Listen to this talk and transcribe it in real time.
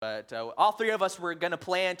But all three of us were going to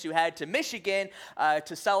plan to head to Michigan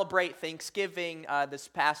to celebrate Thanksgiving this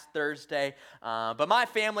past Thursday. But my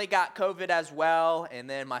family got COVID as well, and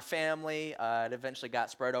then my family it eventually got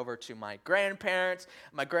spread over to my grandparents.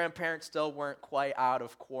 My grandparents still weren't quite out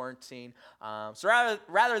of quarantine. So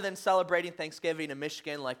rather than celebrating Thanksgiving in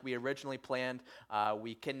Michigan like we originally planned,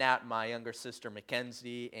 we kidnapped my younger sister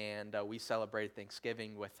Mackenzie, and we celebrated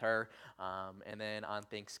Thanksgiving with her. And then on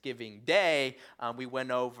Thanksgiving Day, we went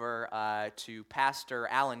over to Pastor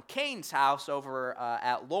Alan Kane's house over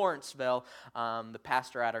at Lawrenceville, the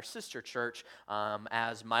pastor at our sister church,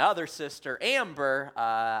 as my other sister, Amber,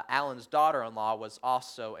 Alan's daughter-in-law, was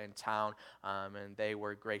also in town, and they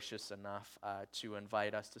were gracious enough to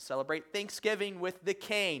invite us to celebrate Thanksgiving with the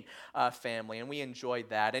Kane family, and we enjoyed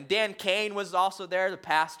that. And Dan Kane was also there, the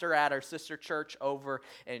pastor at our sister church over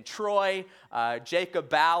in Troy. Jacob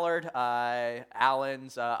Ballard,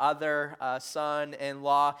 Alan's other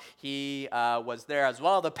son-in-law, he was there as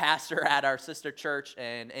well, the pastor at our sister church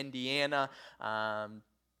in Indiana.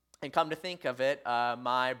 And come to think of it,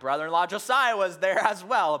 my brother-in-law Josiah was there as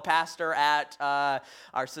well, a pastor at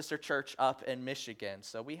our sister church up in Michigan.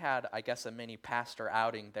 So we had, I guess, a mini pastor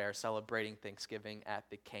outing there celebrating Thanksgiving at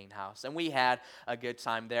the Kane house. And we had a good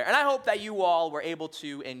time there. And I hope that you all were able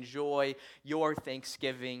to enjoy your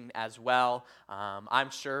Thanksgiving as well.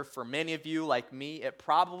 I'm sure for many of you, like me, it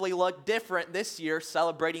probably looked different this year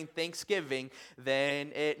celebrating Thanksgiving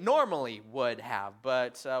than it normally would have.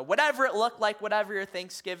 But whatever it looked like, whatever your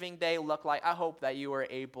Thanksgiving Day look like, I hope that you are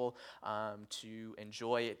able to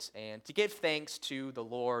enjoy it and to give thanks to the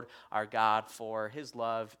Lord our God, for his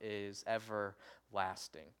love is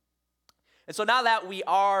everlasting. And so now that we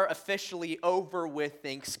are officially over with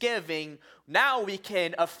Thanksgiving, now we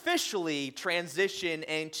can officially transition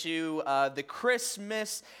into the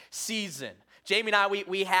Christmas season. Jamie and I,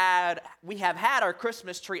 we have had our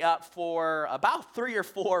Christmas tree up for about 3 or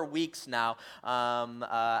 4 weeks now,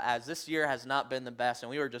 as this year has not been the best, and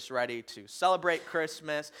we were just ready to celebrate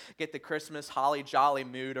Christmas, get the Christmas holly jolly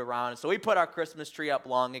mood around. So we put our Christmas tree up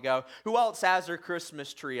long ago. Who else has their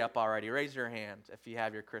Christmas tree up already? Raise your hand if you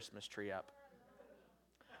have your Christmas tree up.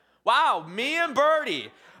 Wow, me and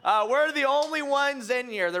Birdie. We're the only ones in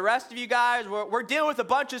here. The rest of you guys, we're dealing with a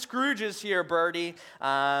bunch of Scrooges here, Birdie. But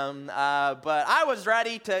I was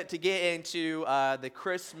ready to get into the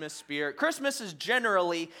Christmas spirit. Christmas is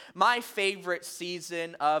generally my favorite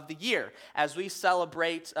season of the year as we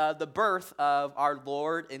celebrate the birth of our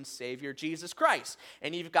Lord and Savior, Jesus Christ.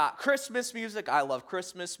 And you've got Christmas music. I love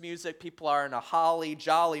Christmas music. People are in a holly,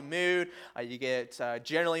 jolly mood. You get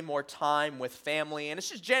generally more time with family. And it's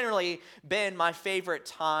just generally been my favorite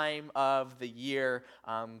time of the year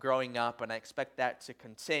growing up, and I expect that to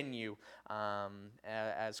continue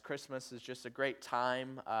as Christmas is just a great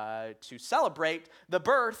time to celebrate the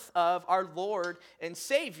birth of our Lord and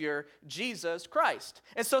Savior, Jesus Christ.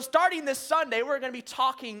 And so starting this Sunday, we're going to be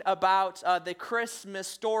talking about the Christmas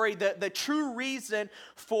story, the true reason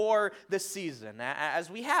for the season. As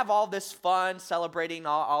we have all this fun celebrating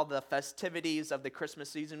all the festivities of the Christmas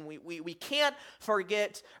season, we can't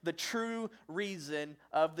forget the true reason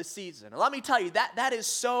of the season. And let me tell you, that is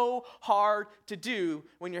so hard to do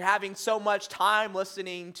when you're having so much time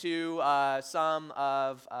listening to some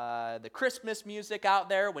of the Christmas music out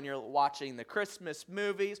there, when you're watching the Christmas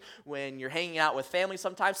movies, when you're hanging out with family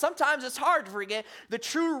sometimes. Sometimes it's hard to forget the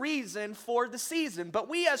true reason for the season. But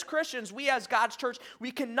we as Christians, we as God's church,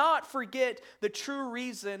 we cannot forget the true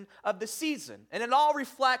reason of the season. And it all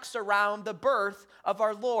reflects around the birth of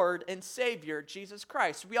our Lord and Savior, Jesus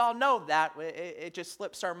Christ. We all know that. It just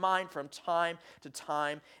slips our mind from time to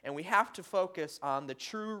time, and we have to focus on the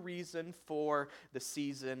true reason for the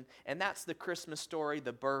season, and that's the Christmas story,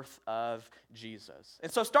 the birth of Jesus.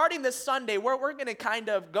 And so starting this Sunday, we're going to kind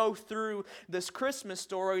of go through this Christmas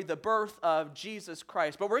story, the birth of Jesus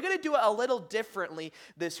Christ, but we're going to do it a little differently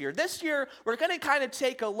this year. This year, we're going to kind of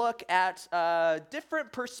take a look at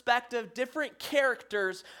different perspective, different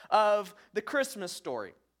characters of the Christmas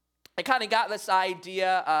story. I kind of got this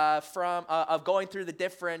idea from going through the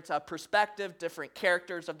different perspective, different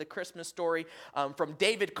characters of the Christmas story from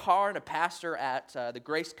David Karn, a pastor at the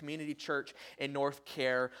Grace Community Church in North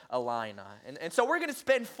Carolina. And so we're going to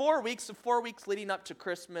spend 4 weeks leading up to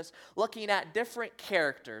Christmas looking at different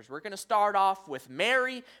characters. We're going to start off with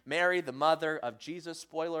Mary, the mother of Jesus.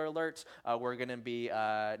 Spoiler alert. We're going to be,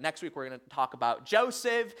 next week we're going to talk about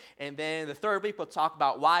Joseph, and then the third week we'll talk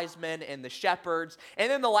about wise men and the shepherds, and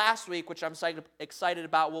then the last week, which I'm excited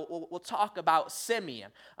about, we'll talk about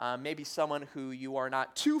Simeon, maybe someone who you are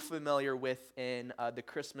not too familiar with in the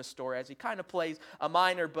Christmas story, as he kind of plays a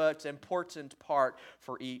minor but important part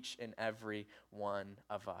for each and every one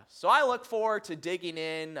of us. So I look forward to digging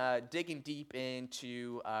deep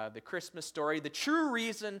into the Christmas story, the true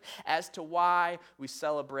reason as to why we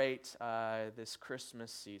celebrate this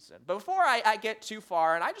Christmas season. But before I get too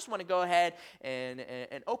far, and I just want to go ahead and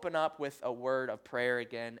open up with a word of prayer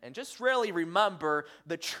again, and just really remember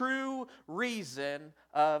the true reason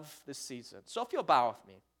of the season. So if you'll bow with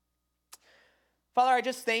me. Father, I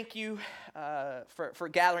just thank you for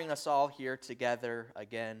gathering us all here together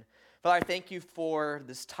again. Father, I thank you for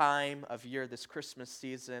this time of year, this Christmas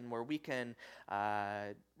season, where we can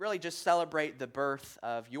really just celebrate the birth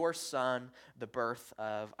of your Son, the birth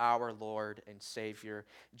of our Lord and Savior,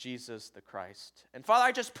 Jesus the Christ. And Father,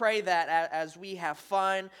 I just pray that as we have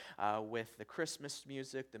fun with the Christmas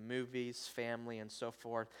music, the movies, family, and so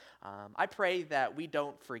forth, I pray that we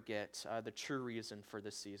don't forget the true reason for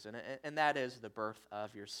this season, and that is the birth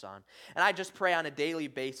of your Son. And I just pray on a daily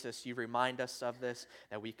basis you remind us of this,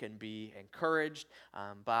 that we can be encouraged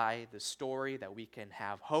by the story, that we can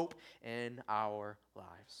have hope in our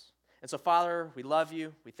lives. And so, Father, we love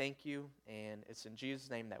you, we thank you, and it's in Jesus'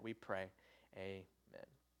 name that we pray. Amen.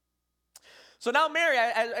 So now Mary,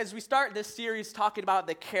 as we start this series talking about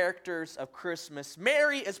the characters of Christmas,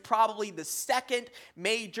 Mary is probably the second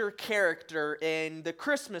major character in the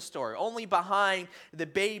Christmas story, only behind the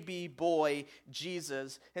baby boy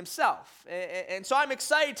Jesus himself. And so I'm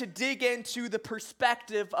excited to dig into the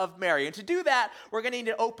perspective of Mary. And to do that, we're going to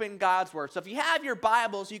need to open God's Word. So if you have your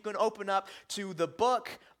Bibles, you can open up to the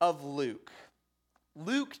book of Luke.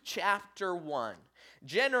 Luke chapter 1.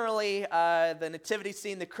 Generally, the nativity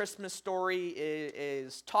scene, the Christmas story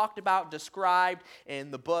is talked about, described in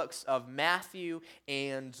the books of Matthew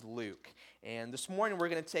and Luke. And this morning we're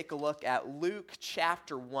going to take a look at Luke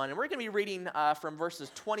chapter 1. And we're going to be reading from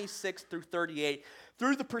verses 26 through 38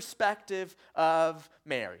 through the perspective of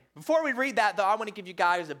Mary. Before we read that, though, I want to give you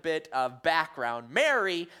guys a bit of background.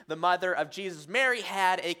 Mary, the mother of Jesus, Mary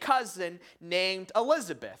had a cousin named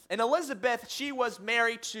Elizabeth. And Elizabeth, she was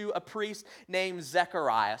married to a priest named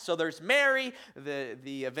Zechariah. So there's Mary,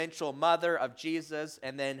 the eventual mother of Jesus,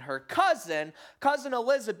 and then her cousin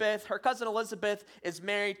Elizabeth. Her cousin Elizabeth is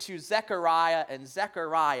married to Zechariah, and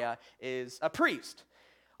Zechariah is a priest.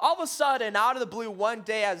 All of a sudden, out of the blue, one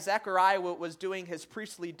day as Zechariah was doing his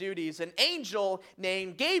priestly duties, an angel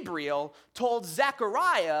named Gabriel told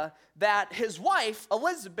Zechariah that his wife,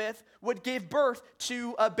 Elizabeth, would give birth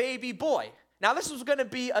to a baby boy. Now, this was going to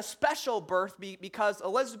be a special birth because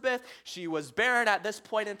Elizabeth, she was barren at this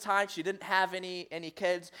point in time. She didn't have any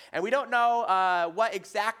kids. And we don't know what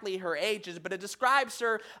exactly her age is, but it describes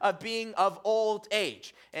her being of old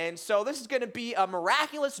age. And so this is going to be a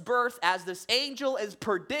miraculous birth as this angel is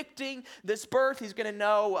predicting this birth. He's going to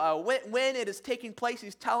know when it is taking place.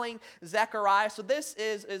 He's telling Zechariah. So this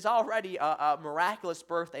is already a miraculous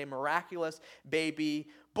birth, a miraculous baby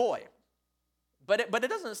boy. But it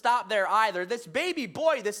doesn't stop there either. This baby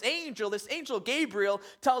boy, this angel Gabriel,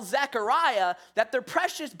 tells Zechariah that their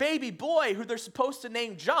precious baby boy, who they're supposed to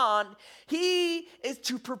name John, he is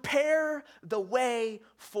to prepare the way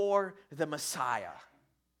for the Messiah.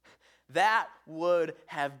 That would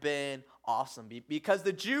have been awesome because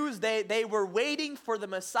the Jews, they were waiting for the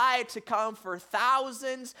Messiah to come for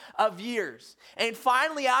thousands of years. And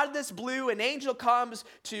finally, out of this blue, an angel comes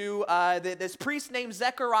to this priest named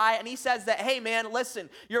Zechariah, and he says that, hey man, listen,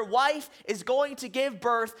 your wife is going to give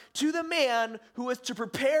birth to the man who is to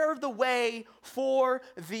prepare the way for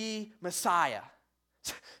the Messiah.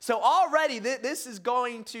 So already this is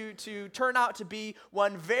going to turn out to be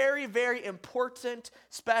one very, very important,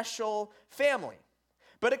 special family.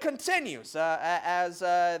 But it continues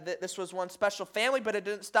this was one special family, but it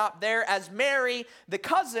didn't stop there. As Mary, the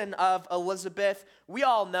cousin of Elizabeth, we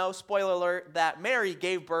all know, spoiler alert, that Mary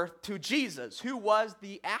gave birth to Jesus, who was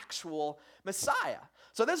the actual Messiah.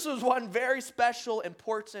 So this was one very special,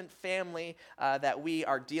 important family that we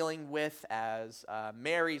are dealing with as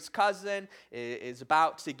Mary's cousin is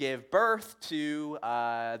about to give birth to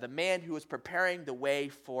the man who is preparing the way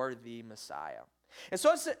for the Messiah. And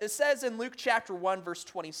so it says in Luke chapter 1, verse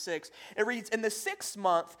 26, it reads, "In the 6th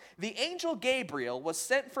month, the angel Gabriel was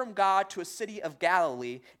sent from God to a city of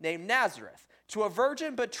Galilee named Nazareth, to a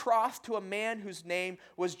virgin betrothed to a man whose name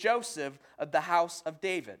was Joseph of the house of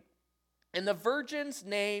David. And the virgin's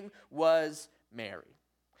name was Mary."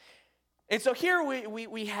 And so here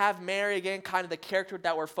we have Mary again, kind of the character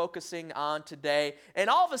that we're focusing on today. And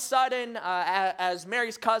all of a sudden, as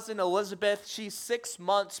Mary's cousin Elizabeth, she's 6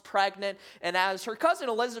 months pregnant. And as her cousin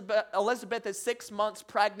Elizabeth is 6 months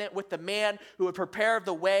pregnant with the man who would prepare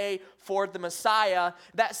the way for the Messiah,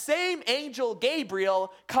 that same angel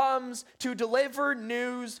Gabriel comes to deliver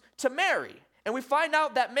news to Mary. And we find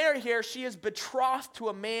out that Mary here, she is betrothed to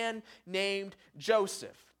a man named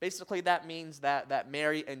Joseph. Basically, that means that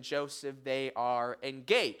Mary and Joseph, they are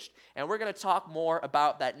engaged. And we're going to talk more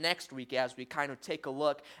about that next week as we kind of take a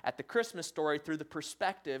look at the Christmas story through the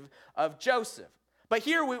perspective of Joseph. But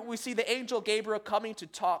here we see the angel Gabriel coming to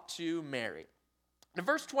talk to Mary. In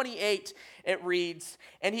verse 28, it reads,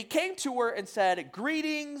 "And he came to her and said,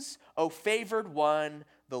 'Greetings, O favored one,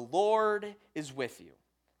 the Lord is with you.'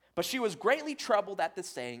 But she was greatly troubled at this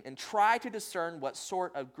saying and tried to discern what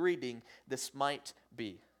sort of greeting this might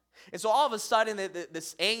be." And so all of a sudden,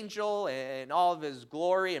 this angel and all of his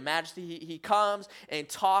glory and majesty, he comes and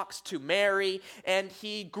talks to Mary, and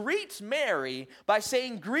he greets Mary by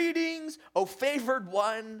saying, "Greetings, O favored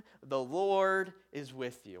one, the Lord is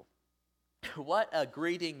with you." What a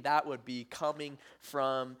greeting that would be coming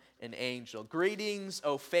from an angel. "Greetings,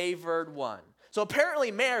 O favored one." So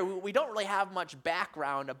apparently Mary, we don't really have much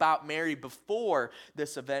background about Mary before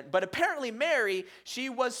this event, but apparently Mary, she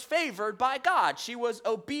was favored by God. She was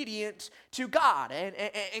obedient to God,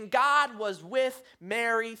 and God was with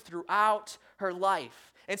Mary throughout her life.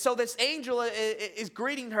 And so this angel is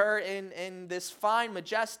greeting her in this fine,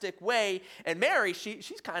 majestic way. And Mary,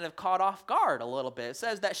 she's kind of caught off guard a little bit. It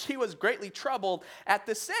says that she was greatly troubled at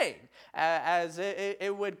the saying, as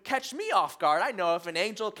it would catch me off guard. I know if an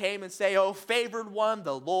angel came and say, "Oh, favored one,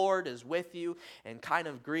 the Lord is with you," and kind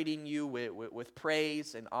of greeting you with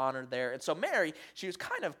praise and honor there. And so Mary, she was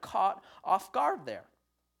kind of caught off guard there.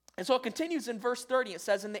 And so it continues in verse 30. It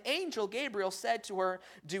says, "And the angel Gabriel said to her,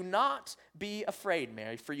 'Do not be afraid,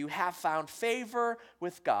 Mary, for you have found favor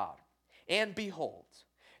with God. And behold,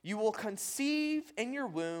 you will conceive in your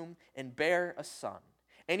womb and bear a son.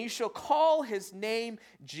 And you shall call his name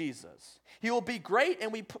Jesus. He will be great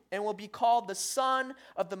and will be called the Son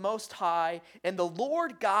of the Most High. And the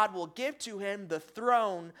Lord God will give to him the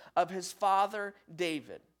throne of his father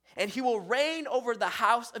David. And he will reign over the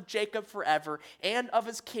house of Jacob forever, and of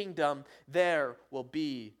his kingdom there will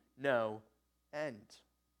be no end.'"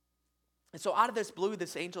 And so out of this blue,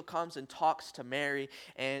 this angel comes and talks to Mary,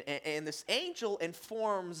 and this angel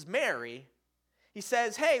informs Mary. He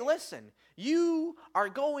says, "Hey, listen, you are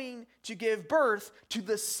going to give birth to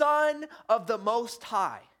the Son of the Most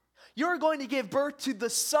High. You're going to give birth to the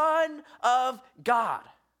Son of God.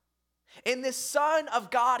 And this Son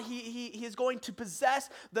of God, he is going to possess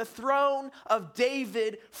the throne of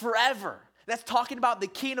David forever." That's talking about the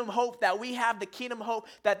kingdom hope that we have, the kingdom hope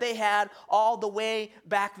that they had all the way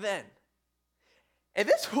back then. And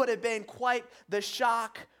this would have been quite the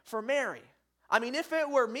shock for Mary. I mean, if it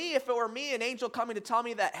were me, an angel coming to tell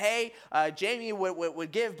me that, hey, Jamie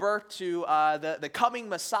would give birth to the coming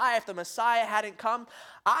Messiah, if the Messiah hadn't come,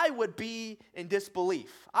 I would be in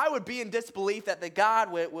disbelief. I would be in disbelief that the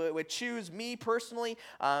God would choose me personally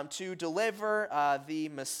to deliver the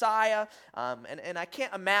Messiah. And I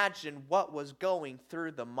can't imagine what was going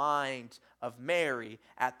through the mind of Mary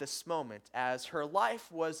at this moment as her life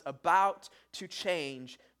was about to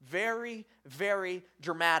change very, very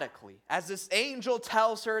dramatically, as this angel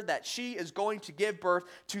tells her that she is going to give birth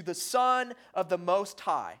to the Son of the Most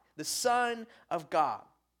High, the Son of God.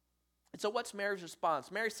 And so what's Mary's response?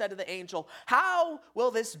 Mary said to the angel, "How will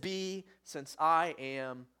this be since I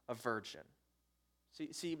am a virgin?"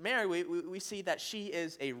 See, Mary, we see that she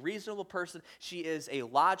is a reasonable person. She is a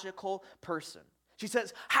logical person. She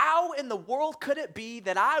says, "How in the world could it be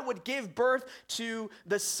that I would give birth to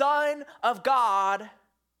the Son of God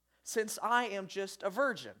since I am just a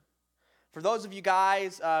virgin?" For those of you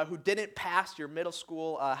guys who didn't pass your middle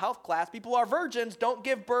school health class, people who are virgins don't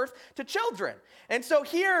give birth to children. And so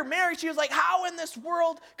here, Mary, she was like, how in this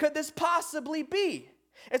world could this possibly be?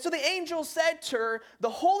 And so the angel said to her,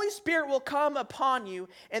 "The Holy Spirit will come upon you,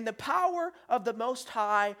 and the power of the Most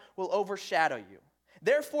High will overshadow you.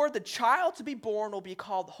 Therefore, the child to be born will be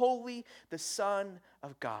called Holy, the Son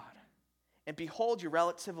of God. And behold, your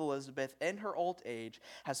relative Elizabeth, in her old age,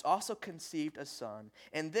 has also conceived a son.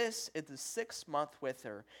 And this is the 6th month with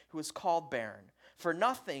her, who is called barren. For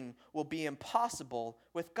nothing will be impossible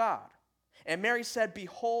with God." And Mary said,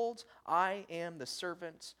 "Behold, I am the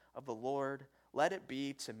servant of the Lord. Let it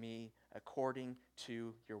be to me according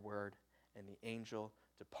to your word." And the angel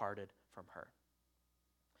departed from her.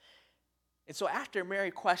 And so after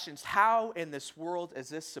Mary questions, how in this world is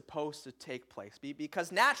this supposed to take place?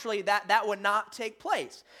 Because naturally that would not take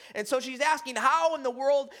place. And so she's asking, how in the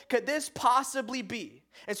world could this possibly be?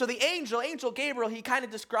 And so the angel Gabriel, he kind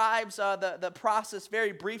of describes the process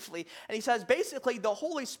very briefly. And he says, basically, the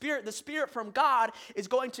Holy Spirit, the Spirit from God, is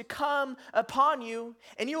going to come upon you,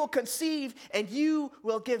 and you will conceive, and you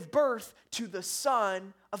will give birth to the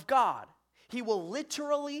Son of God. He will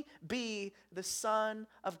literally be the Son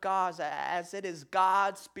of God, as it is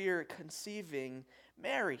God's Spirit conceiving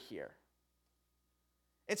Mary here.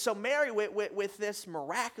 And so Mary, with this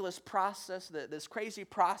miraculous process, this crazy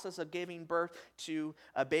process of giving birth to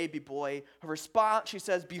a baby boy, her response, she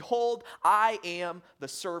says, "Behold, I am the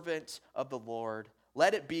servant of the Lord.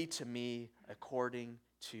 Let it be to me according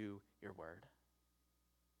to your word."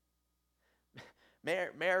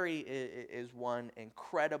 Mary is one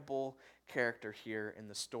incredible character here in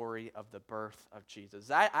the story of the birth of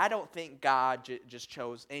Jesus. I don't think God just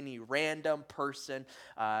chose any random person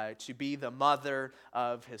to be the mother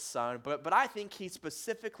of his son, but I think he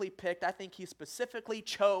specifically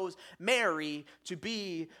chose Mary to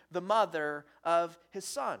be the mother of his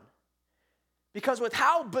son. Because with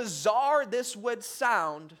how bizarre this would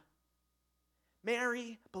sound,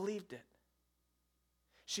 Mary believed it.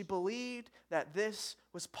 She believed that this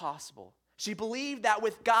was possible. She believed that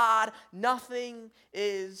with God, nothing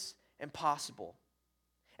is impossible.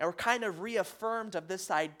 And we're kind of reaffirmed of this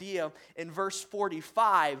idea in verse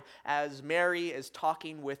 45 as Mary is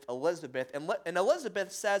talking with Elizabeth. And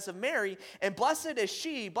Elizabeth says of Mary, "And blessed is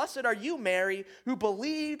she, blessed are you, Mary, who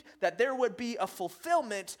believed that there would be a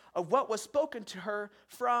fulfillment of what was spoken to her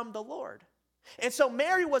from the Lord." And so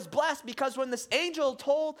Mary was blessed because when this angel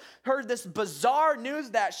told her this bizarre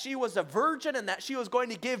news that she was a virgin and that she was going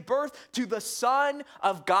to give birth to the Son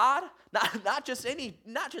of God, not just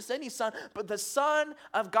any son, but the Son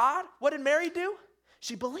of God, what did Mary do?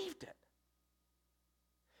 She believed it.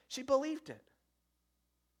 She believed it.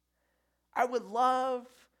 I would love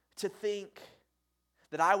to think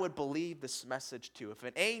that I would believe this message too. If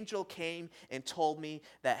an angel came and told me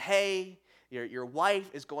that, hey, your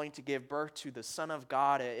wife is going to give birth to the Son of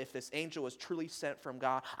God, if this angel was truly sent from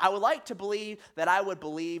God, I would like to believe that I would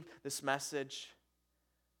believe this message.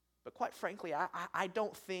 But quite frankly, I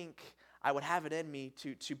don't think I would have it in me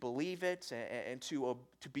to believe it and to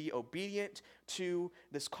be obedient to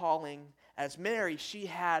this calling. As Mary, she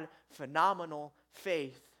had phenomenal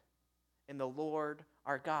faith in the Lord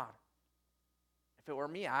our God. If it were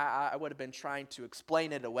me, I would have been trying to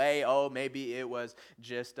explain it away. Oh, maybe it was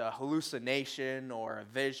just a hallucination or a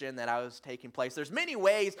vision that I was taking place. There's many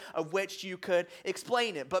ways of which you could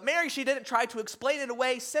explain it. But Mary, she didn't try to explain it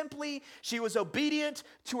away. Simply, she was obedient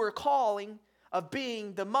to her calling of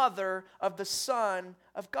being the mother of the Son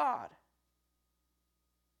of God.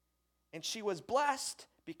 And she was blessed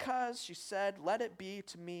because she said, "Let it be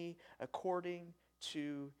to me according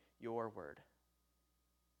to your word."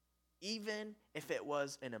 Even if it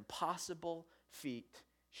was an impossible feat,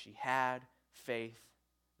 she had faith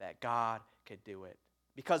that God could do it.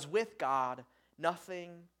 Because with God,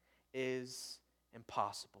 nothing is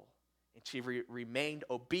impossible. And she remained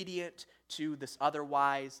obedient to this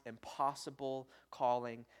otherwise impossible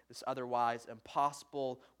calling, this otherwise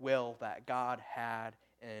impossible will that God had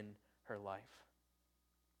in her life.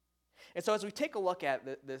 And so as we take a look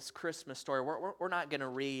at this Christmas story, we're not going to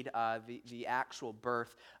read the actual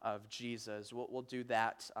birth of Jesus. We'll do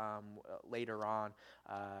that later on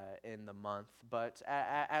in the month. But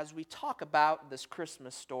as we talk about this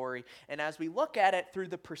Christmas story, and as we look at it through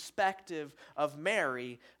the perspective of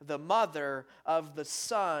Mary, the mother of the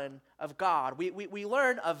Son of God, we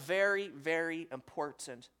learn a very, very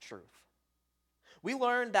important truth. We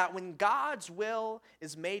learn that when God's will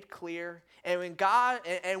is made clear, and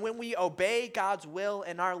when we obey God's will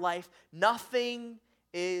in our life, nothing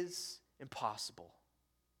is impossible.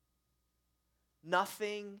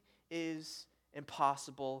 Nothing is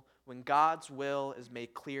impossible when God's will is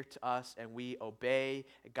made clear to us and we obey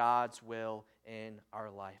God's will in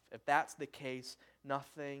our life. If that's the case,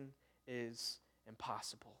 nothing is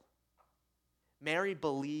impossible. Mary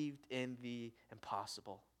believed in the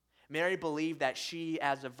impossible. Mary believed that she,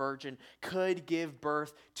 as a virgin, could give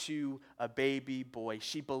birth to a baby boy.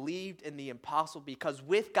 She believed in the impossible because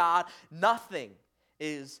with God, nothing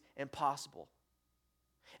is impossible.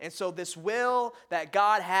 And so this will that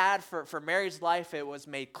God had for Mary's life, it was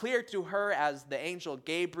made clear to her as the angel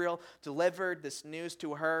Gabriel delivered this news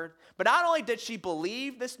to her. But not only did she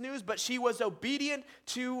believe this news, but she was obedient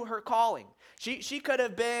to her calling. She could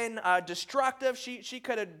have been destructive. She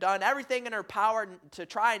could have done everything in her power to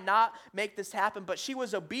try and not make this happen. But she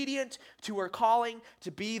was obedient to her calling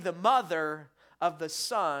to be the mother of the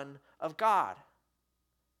Son of God.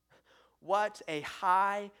 What a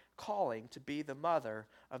high calling to be the mother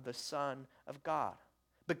of the Son of God.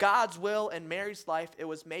 But God's will in Mary's life, it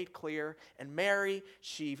was made clear. And Mary,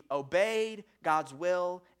 she obeyed God's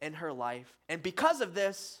will in her life. And because of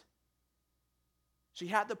this, she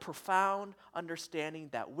had the profound understanding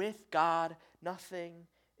that with God, nothing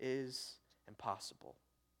is impossible.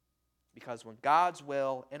 Because when God's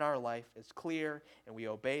will in our life is clear and we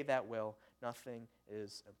obey that will, nothing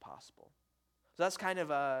is impossible. So that's kind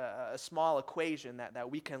of a small equation that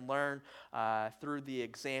we can learn through the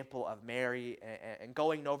example of Mary and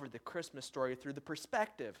going over the Christmas story through the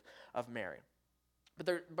perspective of Mary.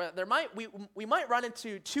 But we might run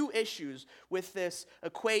into two issues with this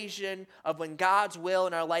equation of when God's will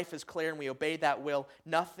in our life is clear and we obey that will,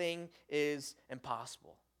 nothing is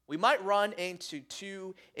impossible. We might run into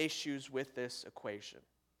two issues with this equation.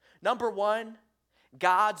 Number one,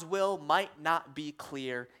 God's will might not be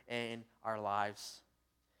clear in our lives.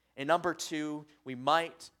 And number two, we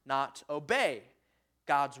might not obey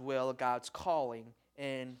God's will, God's calling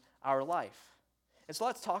in our life. And so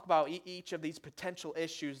let's talk about each of these potential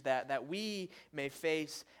issues that we may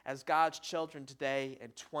face as God's children today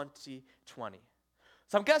in 2020.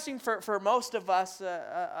 So I'm guessing for most of us,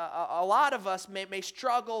 a lot of us may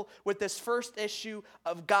struggle with this first issue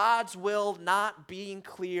of God's will not being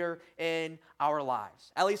clear in our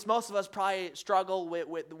lives. At least most of us probably struggle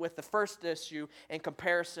with the first issue in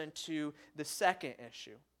comparison to the second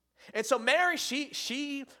issue. And so Mary,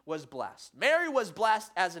 she was blessed. Mary was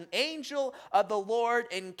blessed as an angel of the Lord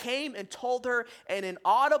and came and told her in an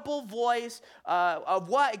audible voice of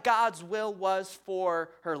what God's will was for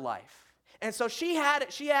her life. And so she had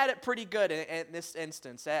it pretty good in this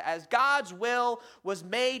instance, as God's will was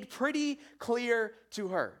made pretty clear to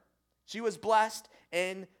her. She was blessed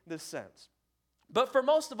in this sense. But for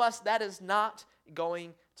most of us, that is not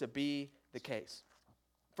going to be the case.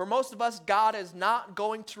 For most of us, God is not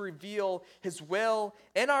going to reveal his will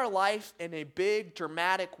in our life in a big,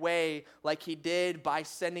 dramatic way like he did by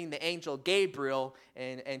sending the angel Gabriel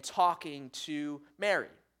and talking to Mary.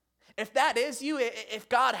 If that is you, if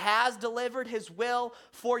God has delivered his will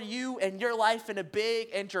for you and your life in a big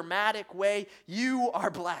and dramatic way, you are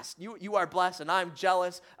blessed. You are blessed, and I'm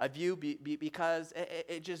jealous of you because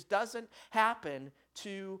it just doesn't happen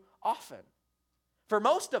too often. For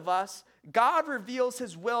most of us, God reveals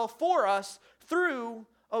his will for us through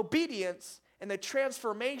obedience and the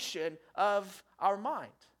transformation of our mind.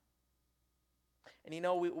 And you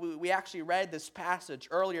know, we actually read this passage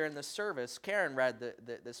earlier in the service. Karen read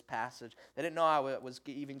this passage. They didn't know I was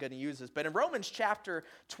even going to use this. But in Romans chapter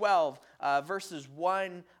 12, verses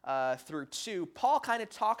 1 through 2, Paul kind of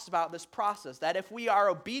talks about this process, that if we are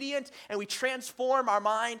obedient and we transform our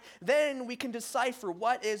mind, then we can decipher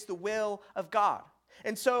what is the will of God.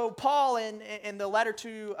 And so Paul, in the letter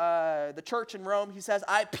to the church in Rome, he says,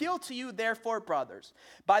 I appeal to you, therefore, brothers,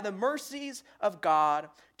 by the mercies of God,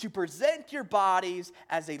 to present your bodies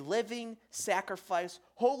as a living sacrifice,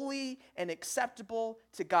 holy and acceptable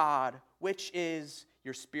to God, which is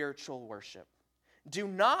your spiritual worship. Do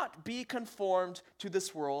not be conformed to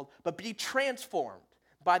this world, but be transformed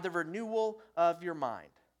by the renewal of your mind,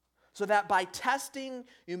 so that by testing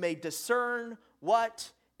you may discern what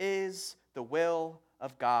is the will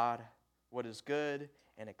of God, what is good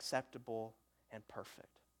and acceptable and perfect.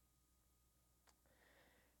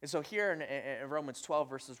 And so here in Romans 12,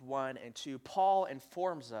 verses 1 and 2, Paul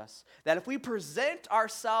informs us that if we present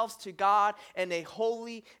ourselves to God in a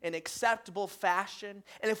holy and acceptable fashion,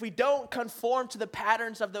 and if we don't conform to the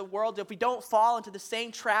patterns of the world, if we don't fall into the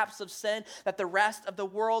same traps of sin that the rest of the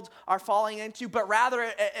world are falling into, but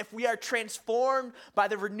rather if we are transformed by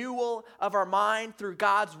the renewal of our mind through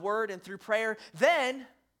God's word and through prayer, then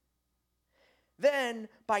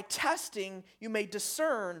by testing you may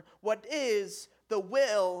discern what is the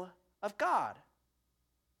will of God.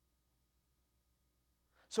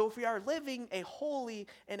 So if we are living a holy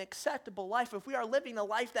and acceptable life, if we are living a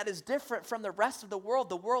life that is different from the rest of the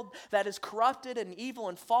world that is corrupted and evil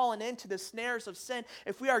and fallen into the snares of sin,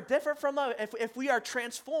 if we are different from them, if we are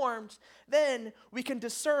transformed, then we can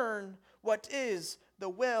discern what is the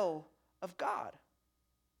will of God.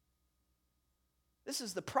 This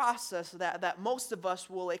is the process that most of us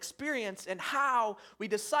will experience and how we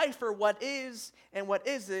decipher what is and what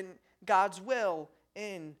isn't God's will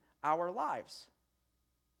in our lives.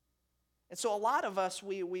 And so a lot of us,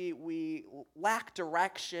 we lack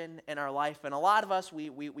direction in our life, and a lot of us,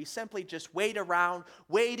 we simply just wait around,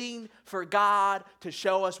 waiting for God to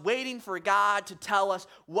show us, waiting for God to tell us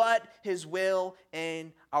what his will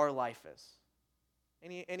in our life is.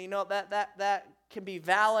 And you know, that can be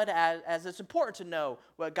valid as it's important to know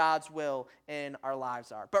what God's will in our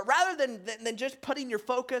lives are. But rather than just putting your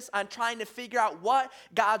focus on trying to figure out what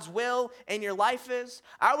God's will in your life is,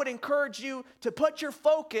 I would encourage you to put your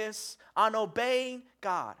focus on obeying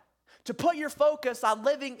God. To put your focus on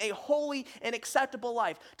living a holy and acceptable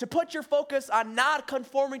life. To put your focus on not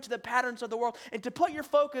conforming to the patterns of the world. And to put your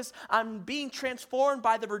focus on being transformed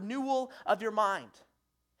by the renewal of your mind.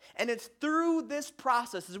 And it's through this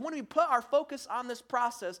process, is when we put our focus on this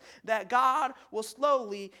process, that God will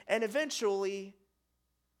slowly and eventually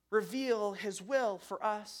reveal his will for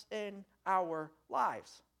us in our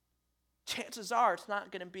lives. Chances are it's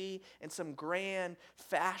not going to be in some grand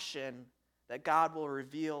fashion that God will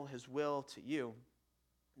reveal his will to you.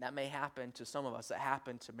 That may happen to some of us. That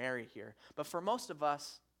happened to Mary here. But for most of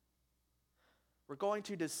us, we're going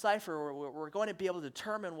to decipher, we're going to be able to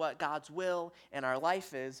determine what God's will in our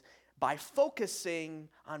life is by focusing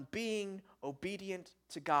on being obedient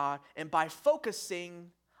to God and by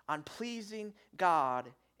focusing on pleasing God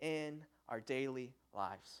in our daily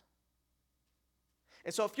lives.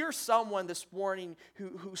 And so if you're someone this morning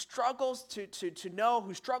who struggles to know,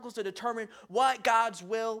 who struggles to determine what God's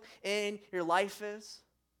will in your life is,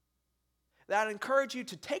 that I'd encourage you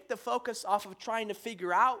to take the focus off of trying to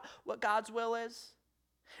figure out what God's will is.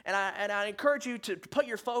 And I encourage you to put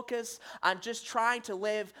your focus on just trying to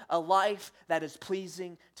live a life that is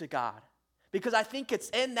pleasing to God. Because I think it's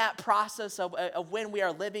in that process of when we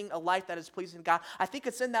are living a life that is pleasing to God, I think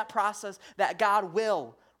it's in that process that God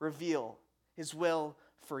will reveal his will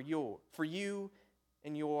for you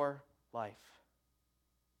in your life.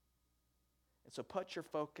 And so put your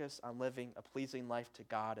focus on living a pleasing life to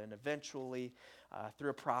God, and eventually,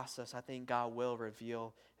 through a process, I think God will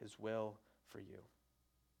reveal his will for you.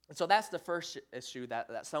 And so that's the first issue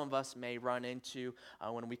that some of us may run into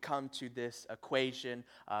when we come to this equation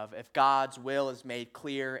of if God's will is made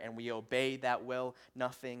clear and we obey that will,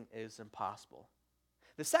 nothing is impossible.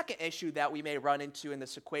 The second issue that we may run into in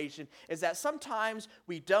this equation is that sometimes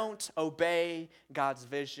we don't obey God's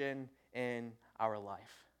vision in our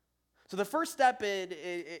life. So the first step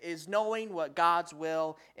is knowing what God's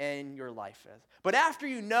will in your life is. But after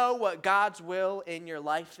you know what God's will in your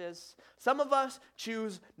life is, some of us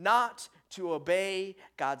choose not to obey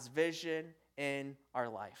God's vision in our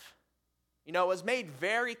life. You know, it was made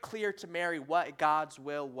very clear to Mary what God's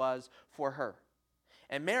will was for her.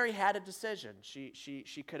 And Mary had a decision.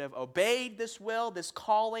 She could have obeyed this will, this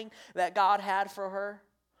calling that God had for her,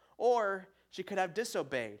 or she could have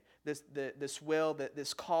disobeyed this will,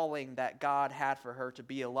 this calling that God had for her to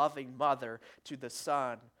be a loving mother to the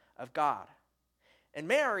Son of God. And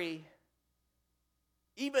Mary,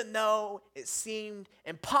 even though it seemed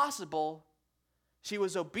impossible, she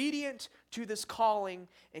was obedient to this calling,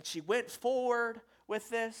 and she went forward with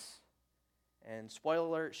this. And spoiler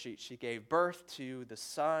alert, she gave birth to the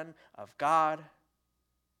Son of God.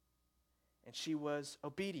 And she was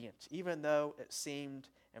obedient, even though it seemed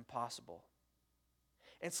impossible.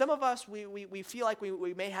 And some of us, we feel like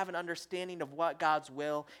we may have an understanding of what God's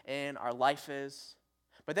will in our life is.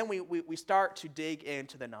 But then we start to dig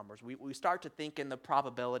into the numbers. We start to think in the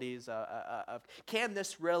probabilities of can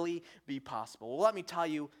this really be possible? Well, let me tell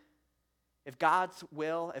you, if God's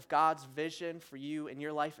will, if God's vision for you in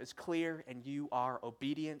your life is clear and you are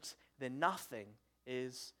obedient, then nothing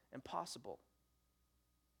is impossible.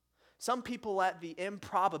 Some people let the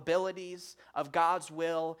improbabilities of God's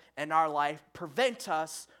will in our life prevent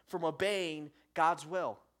us from obeying God's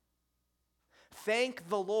will. Thank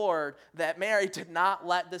the Lord that Mary did not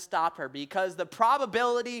let this stop her, because the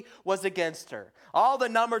probability was against her. All the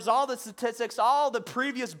numbers, all the statistics, all the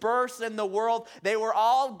previous births in the world, they were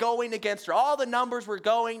all going against her. All the numbers were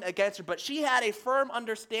going against her. But she had a firm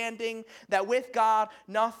understanding that with God,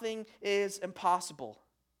 nothing is impossible.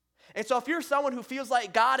 And so if you're someone who feels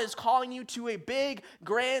like God is calling you to a big,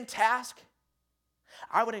 grand task,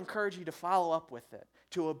 I would encourage you to follow up with it,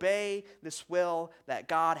 to obey this will that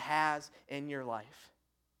God has in your life.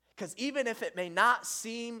 Because even if it may not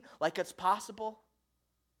seem like it's possible,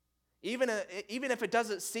 even if it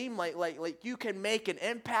doesn't seem like you can make an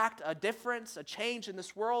impact, a difference, a change in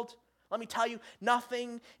this world, let me tell you,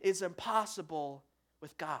 nothing is impossible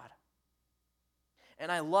with God. And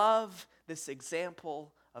I love this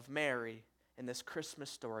example of Mary in this Christmas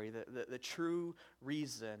story, the true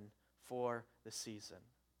reason for the season.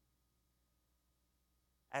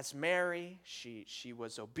 As Mary, she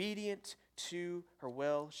was obedient to her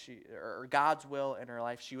will, or God's will in her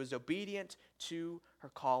life. She was obedient to her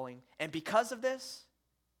calling. And because of this,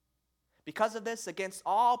 against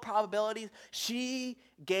all probabilities, she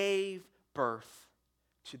gave birth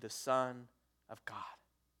to the Son of God.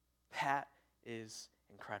 That is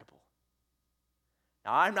incredible.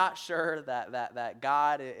 Now, I'm not sure that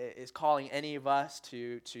God is calling any of us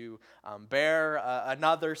to bear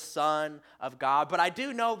another son of God, but I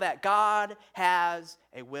do know that God has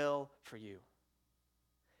a will for you.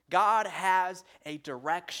 God has a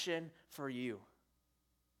direction for you.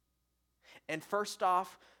 And first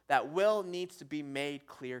off, that will needs to be made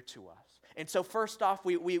clear to us. And so first off,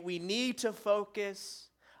 we need to focus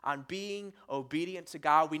on being obedient to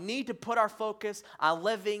God. We need to put our focus on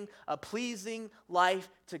living a pleasing life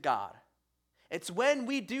to God. It's when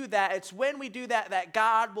we do that, that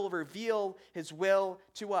God will reveal his will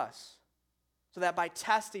to us. So that by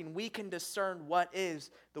testing, we can discern what is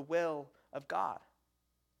the will of God.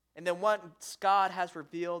 And then once God has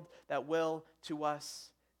revealed that will to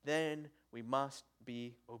us, then we must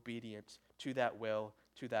be obedient to that will,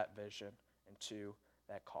 to that vision, and to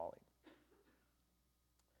that calling.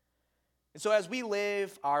 And so as we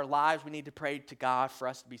live our lives, we need to pray to God for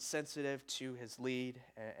us to be sensitive to his lead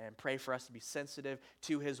and pray for us to be sensitive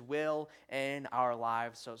to his will in our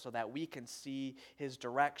lives so that we can see his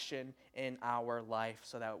direction in our life,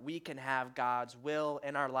 so that we can have God's will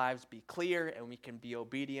in our lives be clear and we can be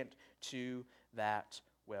obedient to that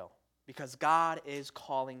will. Because God is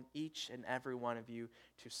calling each and every one of you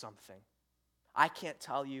to something. I can't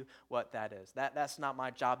tell you what that is. That's not my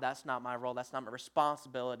job. That's not my role. That's not my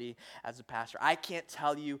responsibility as a pastor. I can't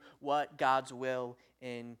tell you what God's will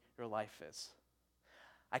in your life is.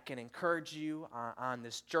 I can encourage you on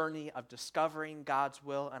this journey of discovering God's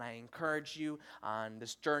will, and I encourage you on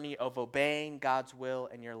this journey of obeying God's will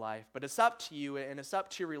in your life. But it's up to you, and it's up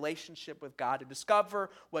to your relationship with God to discover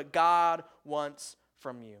what God wants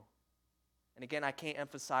from you. And again, I can't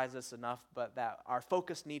emphasize this enough, but that our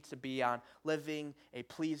focus needs to be on living a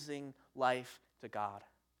pleasing life to God.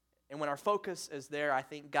 And when our focus is there, I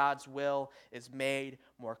think God's will is made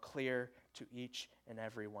more clear to each and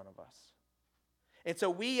every one of us. And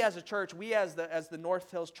so we as a church, we as the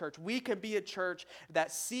North Hills Church, we can be a church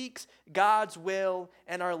that seeks God's will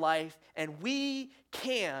in our life, and we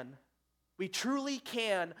truly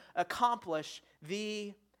can accomplish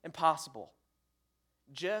the impossible.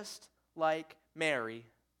 Just like Mary,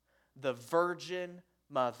 the virgin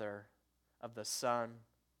mother of the Son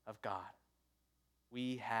of God.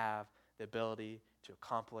 We have the ability to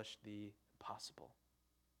accomplish the impossible.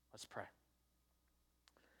 Let's pray.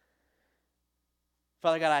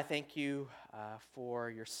 Father God, I thank you for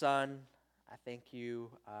your Son. I thank you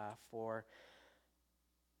for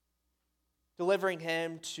delivering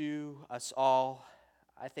him to us all.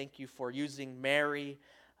 I thank you for using Mary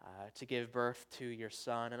to give birth to your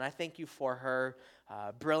Son. And I thank you for her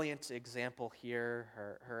brilliant example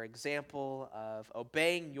here, her example of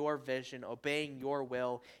obeying your vision, obeying your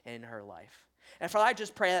will in her life. And Father, I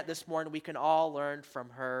just pray that this morning we can all learn from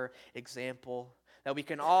her example, that we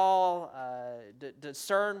can all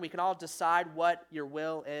discern, we can all decide what your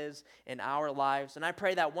will is in our lives. And I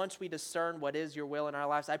pray that once we discern what is your will in our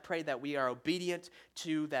lives, I pray that we are obedient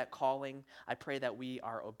to that calling. I pray that we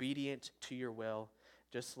are obedient to your will,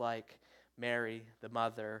 just like Mary, the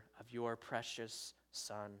mother of your precious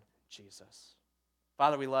Son, Jesus.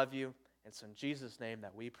 Father, we love you. It's in Jesus' name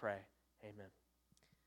that we pray. Amen.